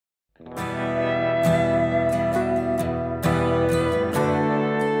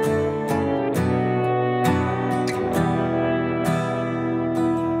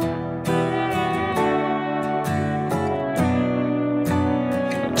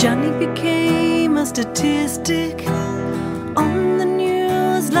Johnny became a statistic on the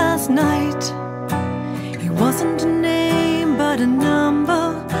news last night. He wasn't a name but a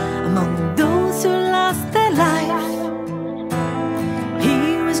number among those who lost their life.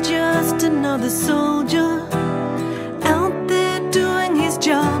 He was just another soldier out there doing his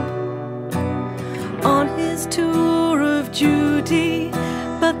job on his tour of duty,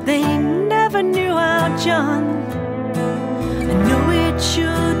 but they never knew our John. I know it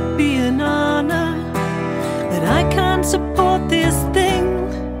should be an honor, but I can't support this thing.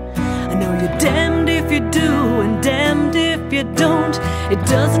 I know you're damned if you do and damned if you don't. It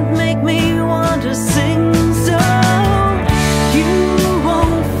doesn't make me want to sing. So you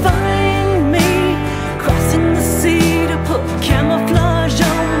won't find me crossing the sea to put camouflage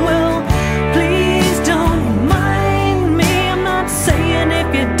on. Well, please don't mind me. I'm not saying if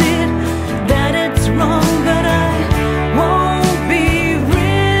you did that it's wrong, but I won't be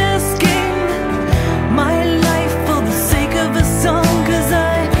risking my life for the sake of a song, 'cause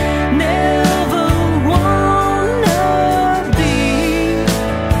I never wanna be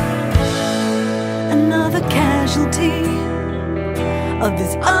another casualty of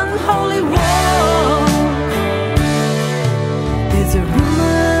this unholy war. There's a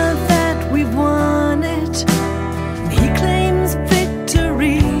rumor that we've won it, and he claims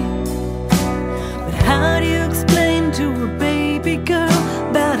victory. But how do you explain to a baby girl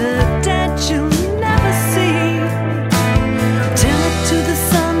about a dad she'll never see? Tell it to the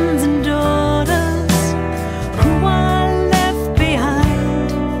sons and daughters who are left behind,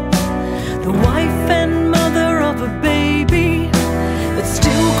 the wife and mother of a baby that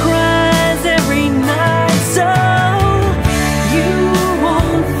still cries every night. So you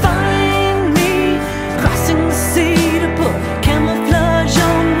won't find me crossing the sea to put camouflage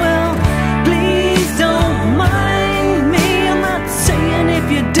on. Well, please don't mind me. I'm not saying if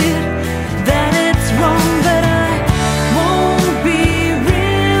you did that it's wrong, but I won't be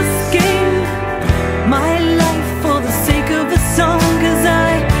risking my life for the sake of a song, 'cause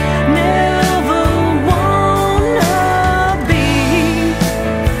I never wanna be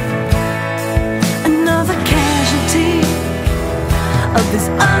another casualty of this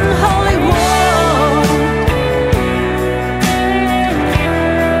unholy war.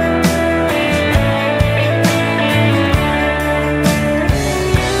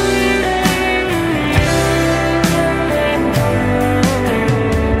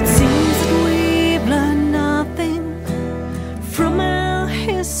 It seems that we've learned nothing from our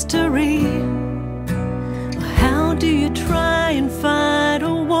history. How do you try and fight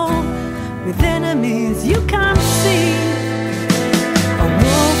a war with enemies you can't see? A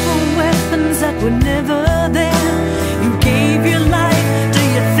war for weapons that would never